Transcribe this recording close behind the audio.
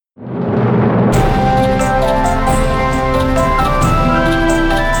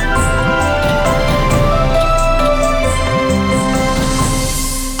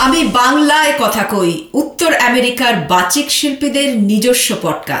বাংলায় কথা কই, উত্তর আমেরিকার বাচিক শিল্পীদের নিজস্ব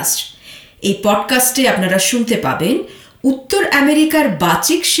পডকাস্ট। এই পডকাস্টে আপনারা শুনতে পাবেন উত্তর আমেরিকার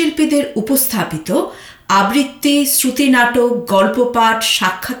বাচিক শিল্পীদের উপস্থাপিত আবৃত্তি, শ্রুতি নাটক, গল্পপাঠ,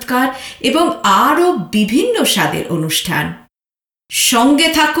 সাক্ষাৎকার এবং আরও বিভিন্ন স্বাদের অনুষ্ঠান। সঙ্গে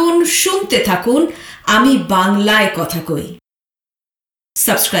থাকুন, শুনতে থাকুন, আমি বাংলায় কথা কই।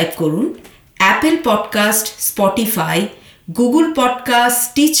 সাবস্ক্রাইব করুন Apple podcast, Spotify, Google podcast,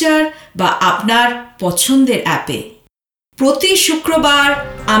 teacher বা আপনার পছন্দের অ্যাপে। প্রতি শুক্রবার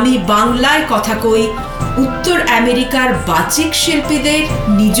আমি বাংলায় কথা কই, উত্তর আমেরিকার বাচিক শিল্পীদের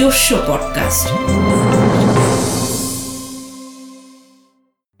নিজস্ব পডকাস্ট।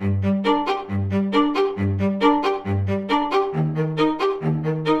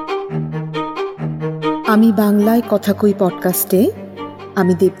 আমি বাংলায় কথা কই পডকাস্টে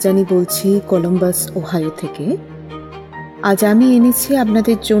আমি দেবযানী বলছি, কলম্বাস, ওহাইও থেকে। আজ আমি এনেছি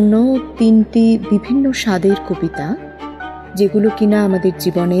আপনাদের জন্য 3টি বিভিন্ন স্বাদের কবিতা, যেগুলো কিনা আমাদের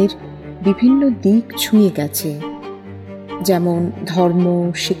জীবনের বিভিন্ন দিক ছুঁয়ে গেছে, যেমন ধর্ম,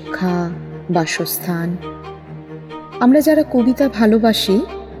 শিক্ষা, বাসস্থান। আমরা যারা কবিতা ভালোবাসি,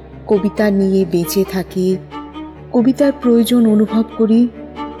 কবিতা নিয়ে বেঁচে থাকি, কবিতার প্রয়োজন অনুভব করি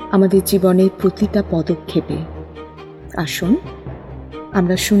আমাদের জীবনের প্রতিটা পদক্ষেপে। আসুন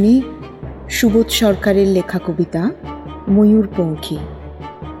আমরা শুনি সুবোধ সরকারের লেখা কবিতা ময়ূরপঙ্খী।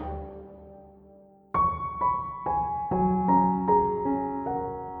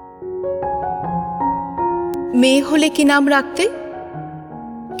 মেয়ে হলে কি নাম রাখতে?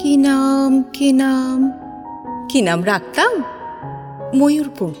 কি নাম কি নাম কি নাম রাখতাম?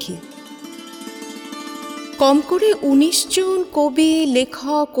 ময়ূরপঙ্খী। কম করে 19 জন কবি,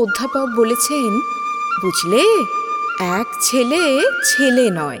 লেখক, অধ্যাপক বলেছেন, বুঝলে, এক ছেলে ছেলে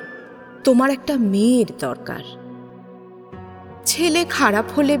নয়, তোমার একটা মেয়ের দরকার। ছেলে খারাপ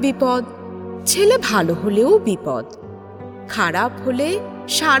হলে বিপদ, ছেলে ভালো হলেও বিপদ। খারাপ হলে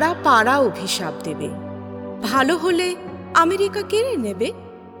সারা পাড়া অভিশাপ দেবে, ভালো হলে আমেরিকা কেড়ে নেবে।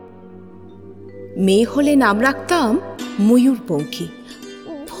 মেয়ে হলে নাম রাখতাম ময়ূরপঙ্খী।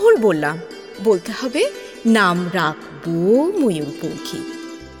 ভুল বললাম, বলতে হবে নাম রাখবো ময়ূরপঙ্খী।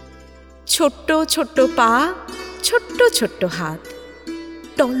 ছোট্ট ছোট্ট পা, ছোট্ট ছোট্ট হাত,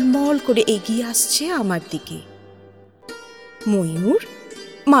 টলমল করে এগিয়ে আসছে আমার দিকে। ময়ূর,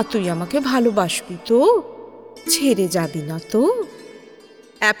 মা তুই আমাকে ভালোবাসবি তো? ছেড়ে যাবি না তো?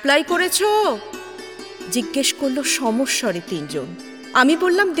 অ্যাপ্লাই করেছো? জিজ্ঞেস করলো সমস্বরে 3 জন। আমি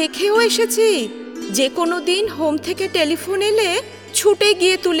বললাম দেখেও এসেছি, যে কোনো দিন হোম থেকে টেলিফোন এলে ছুটে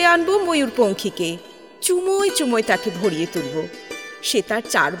গিয়ে তুলে আনবো ময়ূরপঙ্খীকে, চুমোয় চুমোয় তাকে ভরিয়ে তুলব। সে তার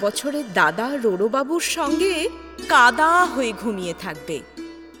 4 বছরের দাদা রোড়োবাবুর সঙ্গে কাদা হয়ে ঘুমিয়ে থাকবে।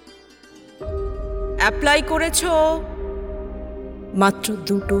 অ্যাপ্লাই করেছো? মাত্র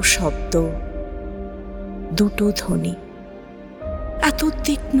 2টো শব্দ, 2টো ধ্বনি, এত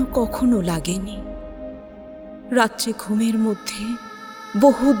তীক্ষ্ণ কখনো লাগেনি। রাত্রে ঘুমের মধ্যে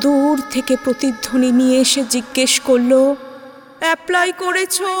বহু দূর থেকে প্রতিধ্বনি নিয়ে এসে জিজ্ঞেস করলো, অ্যাপ্লাই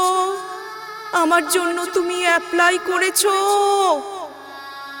করেছো? আমার জন্য তুমি অ্যাপ্লাই করেছো?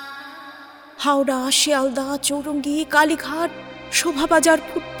 হাওড়া, শিয়ালদা, চৌরঙ্গি, কালীঘাট, শোভাবাজার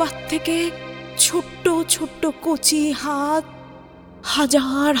ফুটপাত থেকে ছোট্ট ছোট্ট কচি হাত,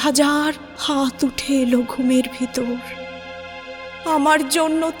 হাজার হাজার হাত উঠে এলো ঘুমের ভিতর। আমার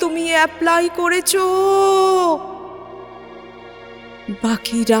জন্য তুমি অ্যাপ্লাই করেছো?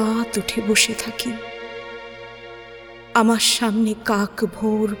 বাকি রাত উঠে বসে থাকি। আমার সামনে কাক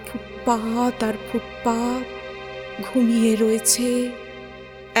ভোর ফুটপাত আর ফুটপাত, ঘুমিয়ে রয়েছে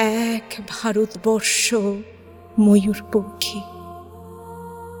এক ভারতবর্ষ ময়ূরপঙ্খী।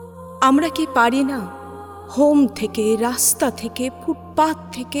 আমরা কি পারি না হোম থেকে, রাস্তা থেকে, ফুটপাত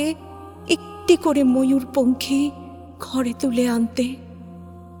থেকে একটি করে ময়ূরপঙ্খী ঘরে তুলে আনতে?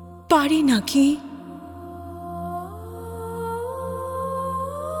 পারি নাকি?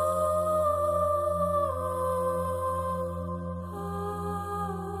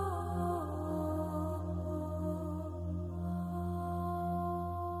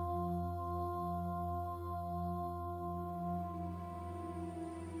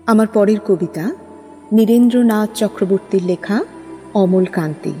 আমার পরের কবিতা নীরেন্দ্রনাথ চক্রবর্তীর লেখা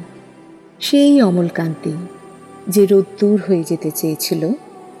অমলকান্তি। সেই অমলকান্তি যে রোদ্দুর হয়ে যেতে চেয়েছিল,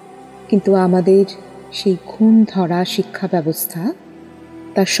 কিন্তু আমাদের সেই ঘুম ধরা শিক্ষা ব্যবস্থা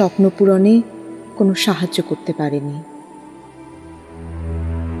তার স্বপ্ন পূরণে কোনো সাহায্য করতে পারেনি।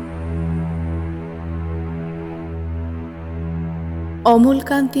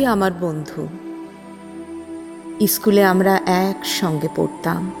 অমলকান্তি আমার বন্ধু। স্কুলে আমরা একসঙ্গে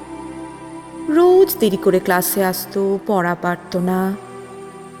পড়তাম। রোজ দেরি করে ক্লাসে আসতো, পড়া পারত না।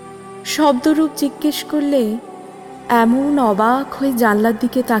 শব্দরূপ জিজ্ঞেস করলে এমন অবাক হয়ে জানলার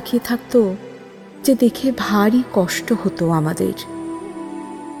দিকে তাকিয়ে থাকতো যে দেখে ভারী কষ্ট হতো আমাদের।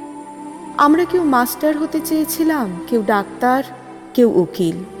 আমরা কেউ মাস্টার হতে চেয়েছিলাম, কেউ ডাক্তার, কেউ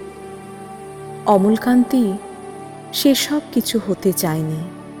উকিল। অমলকান্তি সেসব কিছু হতে চায়নি।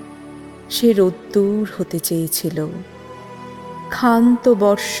 সে রোদ্দুর হতে চেয়েছিল। ক্ষান্ত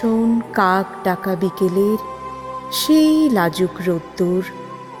বর্ষণ, কাক ডাকা বিকেলের সেই লাজুক রোদ্দুর,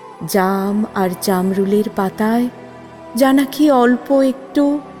 জাম আর জামরুলের পাতায় যা নাকি অল্প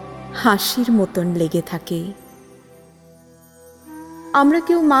একটু হাসির মতন লেগে থাকে। আমরা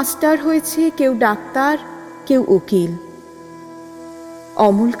কেউ মাস্টার হয়েছে, কেউ ডাক্তার, কেউ উকিল।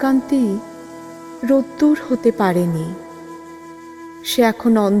 অমলকান্তি রোদ্দুর হতে পারেনি। সে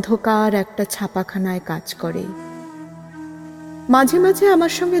এখন অন্ধকার একটা ছাপাখানায় কাজ করে। মাঝে মাঝে আমার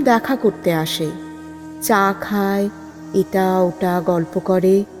সঙ্গে দেখা করতে আসে, চা খায়, এটা ওটা গল্প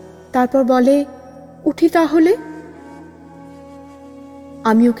করে, তারপর বলে, উঠি তাহলে।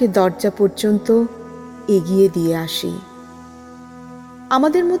 আমি ওকে দরজা পর্যন্ত এগিয়ে দিয়ে আসি।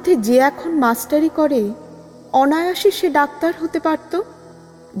 আমাদের মধ্যে যে এখন মাস্টারি করে, অনায়াসে সে ডাক্তার হতে পারত।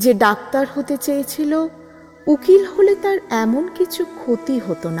 যে ডাক্তার হতে চেয়েছিল, উকিল হলে তার এমন কিছু ক্ষতি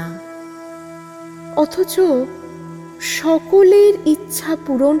হতো না। অথচ সকলের ইচ্ছা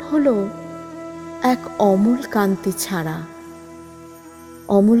পূরণ হলো এক অমলকান্তি ছাড়া।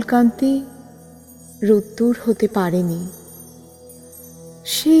 অমলকান্তি রোদ্দুর হতে পারেনি।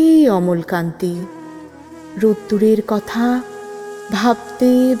 সেই অমলকান্তি রোদ্দুরের কথা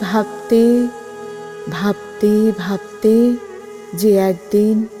ভাবতে ভাবতে ভাবতে ভাবতে যে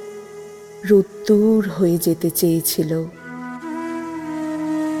একদিন রোদ্দুর হয়ে যেতে চেয়েছিল।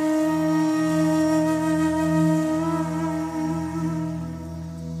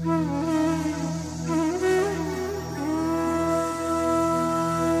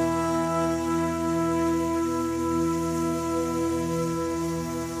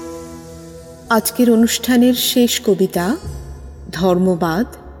 আজকের অনুষ্ঠানের শেষ কবিতা ধর্মবাদ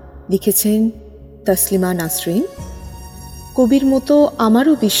লিখেছেন তসলিমা নাসরিন। কবির মতো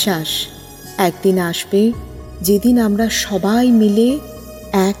আমারও বিশ্বাস একদিন আসবে যেদিন আমরা সবাই মিলে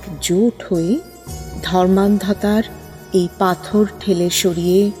একজোট হয়ে ধর্মান্ধতার এই পাথর ঠেলে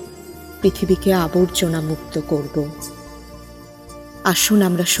সরিয়ে পৃথিবীকে আবর্জনা মুক্ত করব। আসুন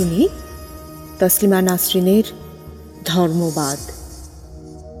আমরা শুনি তসলিমা নাসরিনের ধর্মবাদ।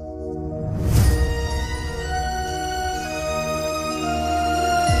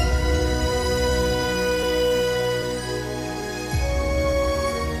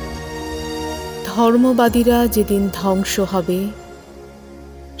 ধর্মবাদীরা যেদিন ধ্বংস হবে,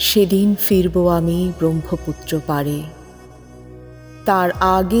 সেদিন ফিরব আমি ব্রহ্মপুত্র পারে। তার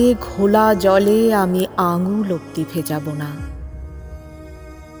আগে ঘোলা জলে আমি আঙুল অব্দি ভেজাব না।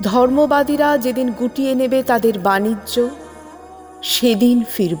 ধর্মবাদীরা যেদিন গুটিয়ে নেবে তাদের বাণিজ্য, সেদিন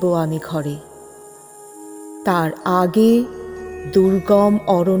ফিরব আমি ঘরে। তার আগে দুর্গম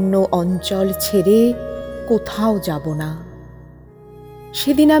অরণ্য অঞ্চল ছেড়ে কোথাও যাব না।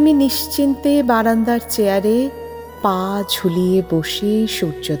 সেদিন আমি নিশ্চিন্তে বারান্দার চেয়ারে পা ঝুলিয়ে বসে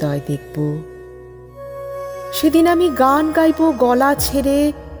সূর্যোদয় দেখব। সেদিন আমি গান গাইব গলা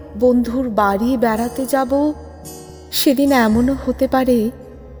ছেড়ে, বন্ধুর বাড়ি বেড়াতে যাব। সেদিন এমনও হতে পারে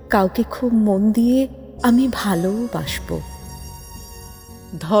কাউকে খুব মন দিয়ে আমি ভালোবাসব।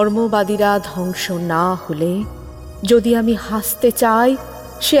 ধর্মবাদীরা ধ্বংস না হলে যদি আমি হাসতে চাই,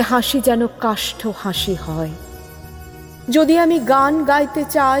 সে হাসি যেন কাষ্ঠ হাসি হয়। যদি আমি গান গাইতে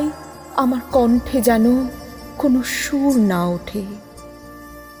চাই, আমার কণ্ঠে যেন কোনো সুর না ওঠে।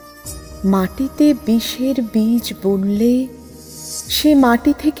 মাটিতে বিষের বীজ বুনলে সে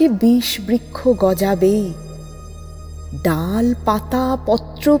মাটি থেকে বিষ বৃক্ষ গজাবে। ডাল পাতা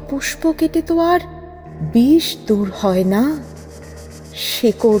পত্র পুষ্প কেটে তো আর বিষ দূর হয় না,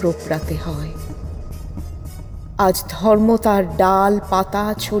 শেকড় ওপরাতে হয়। আজ ধর্ম তার ডাল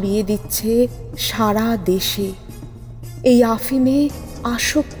পাতা ছড়িয়ে দিচ্ছে সারা দেশে। এই আফিমে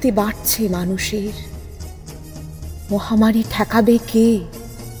আসক্তি বাড়ছে মানুষের। মহামারী ঠেকাবে কে?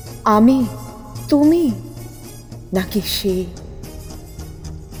 আমি, তুমি, নাকি সে?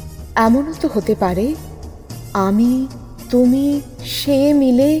 এমনও তো হতে পারে আমি, তুমি, সে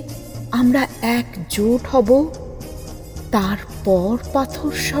মিলে আমরা একজোট হব, তারপর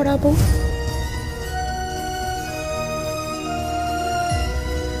পাথর সরাবো।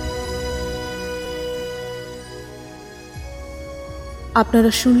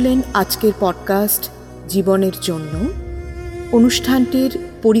 আপনারা শুনলেন আজকের পডকাস্ট জীবনের জন্য। অনুষ্ঠানটির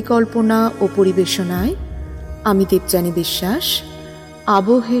পরিকল্পনা ও পরিবেশনায় আমি দেবযানী বিশ্বাস।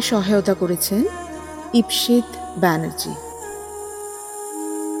 আবহে সহায়তা করেছেন ইপসিত ব্যানার্জি।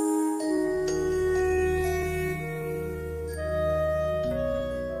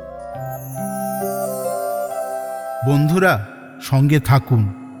 বন্ধুরা, সঙ্গে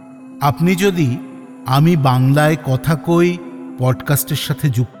থাকুন। আপনি যদি আমি বাংলায় কথা কই পডকাস্টের সাথে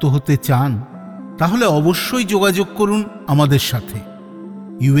যুক্ত হতে চান, তাহলে অবশ্যই যোগাযোগ করুন আমাদের সাথে।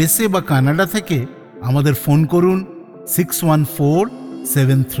 ইউএসএ বা কানাডা থেকে আমাদের ফোন করুন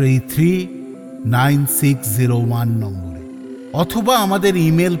 6147339601 নম্বরে, অথবা আমাদের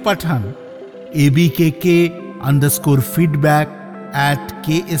ইমেল পাঠান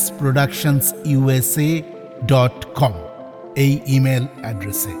abkk_feedback@ksproductionsusa.com এই ইমেল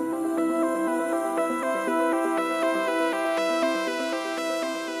অ্যাড্রেসে।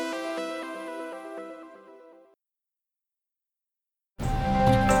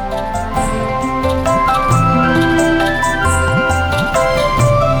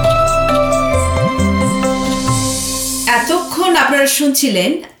 এতক্ষণ আপনারা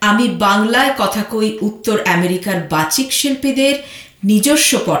শুনছিলেন আমি বাংলায় কথা কই উত্তর আমেরিকার বাচিক শিল্পীদের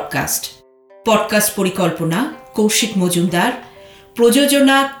নিজস্ব পডকাস্ট পরিকল্পনা কৌশিক মজুমদার,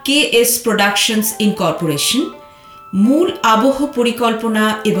 প্রযোজনা KS প্রোডাকশনস ইনকর্পোরেশন, মূল আবহ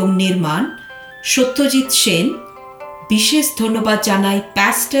পরিকল্পনা এবং নির্মাণ সত্যজিৎ সেন। বিশেষ ধন্যবাদ জানাই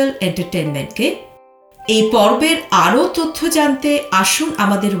প্যাস্টেল এন্টারটেনমেন্টকে। এই পর্বের আরও তথ্য জানতে আসুন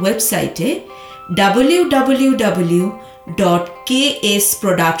আমাদের ওয়েবসাইটে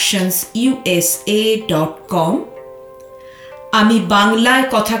www.ksproductionsusa.com। আমি বাংলায়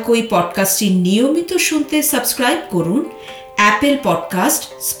কথা কই পডকাস্টটি নিয়মিত শুনতে সাবস্ক্রাইব করুন Apple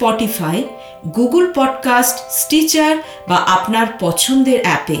podcast, Spotify, Google podcast, Stitcher বা আপনার পছন্দের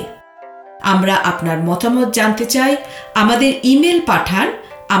অ্যাপে। আমরা আপনার মতামত জানতে চাই। আমাদের ইমেল পাঠান।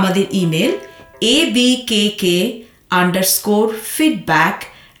 আমাদের ইমেল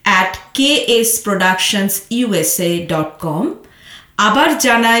abkk_feedback@ksproductionsusa.com। আবার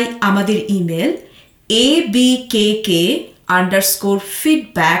জানাই, আমাদের ইমেল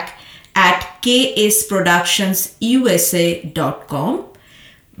abkk_feedback@ksproductionsusa.com।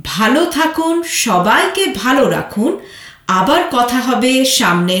 ভালো থাকুন, সবাইকে ভালো রাখুন। আবার কথা হবে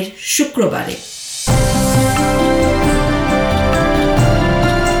সামনের শুক্রবারে।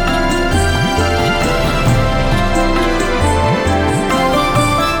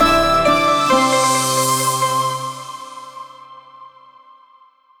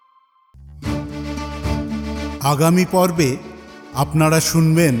 আগামী পর্বে আপনারা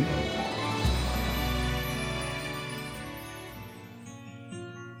শুনবেন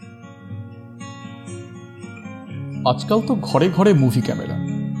আজকাল তো ঘরে ঘরে মুভি ক্যামেরা।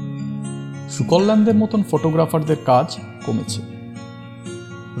 সুকল্যাণদের মতন ফটোগ্রাফারদের কাজ কমেছে।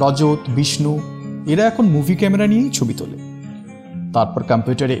 রজত, বিষ্ণু এরা এখন মুভি ক্যামেরা নিয়েই ছবি তোলে। তারপর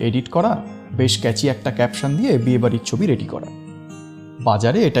কম্পিউটারে এডিট করা, বেশ ক্যাচি একটা ক্যাপশন দিয়ে বিয়েবাড়ির ছবি রেডি করা।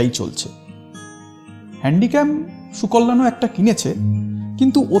 বাজারে এটাই চলছে। হ্যান্ডিক্যাম সুকল্যাণও একটা কিনেছে,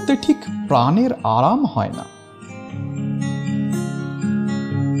 কিন্তু ওতে ঠিক প্রাণের আরাম হয় না।